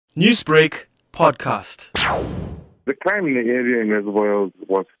Newsbreak podcast. The crime in the area in Reservoir Hills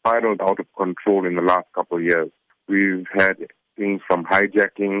was spiraled out of control in the last couple of years. We've had things from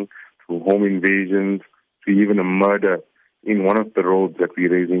hijacking to home invasions to even a murder in one of the roads that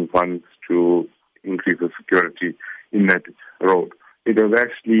we're raising funds to increase the security in that road. It was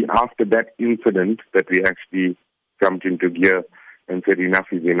actually after that incident that we actually jumped into gear and said enough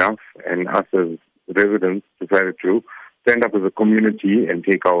is enough, and us as residents decided to stand up as a community and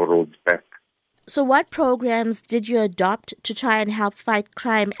take our roads back. So what programs did you adopt to try and help fight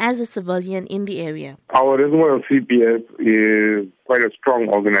crime as a civilian in the area? Our Reservoir CPS is quite a strong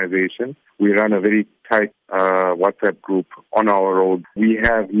organization. We run a very tight WhatsApp group on our road. We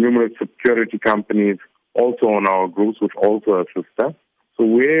have numerous security companies also on our groups, which also assist us. So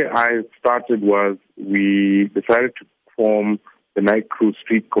where I started was we decided to form the Night Crew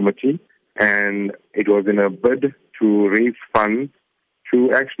Street Committee, and it was in a bid to raise funds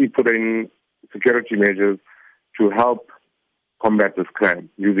to actually put in security measures to help combat this crime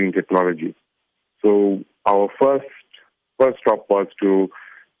using technology. So our first stop was to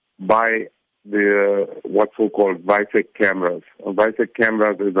buy the what's so-called VISEC cameras. VISEC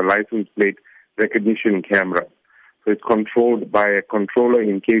cameras is a license plate recognition camera. So it's controlled by a controller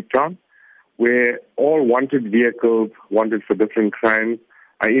in Cape Town, where all wanted vehicles, wanted for different crimes,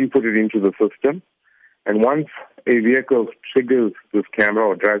 are inputted into the system. And once a vehicle triggers this camera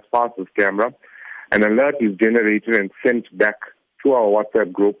or drives past this camera, an alert is generated and sent back to our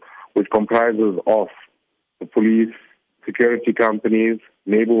WhatsApp group, which comprises of the police, security companies,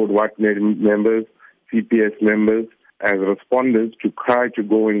 neighborhood watch members, CPS members, as responders to try to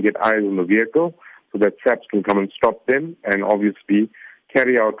go and get eyes on the vehicle so that SAPs can come and stop them and obviously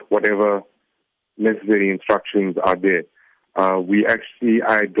carry out whatever necessary instructions are there.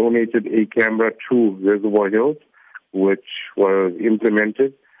 I donated a camera to Reservoir Hills, which was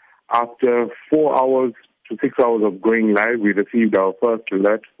implemented. After 4 hours to 6 hours of going live, we received our first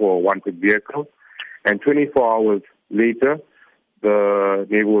alert for a wanted vehicle. And 24 hours later, the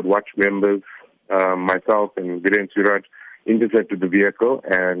neighborhood watch members, myself and Viren Suraj, intercepted the vehicle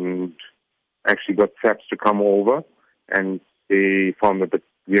and actually got SAPs to come over. And they found that the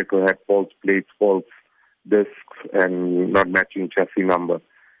vehicle had false plates, false discs, and not matching chassis number.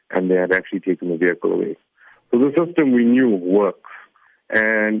 And they had actually taken the vehicle away. So the system we knew works.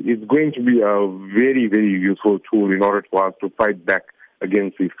 And it's going to be a very, very useful tool in order for us to fight back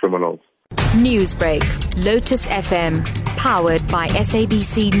against these criminals. Newsbreak, Lotus FM, powered by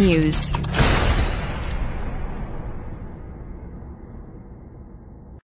SABC News.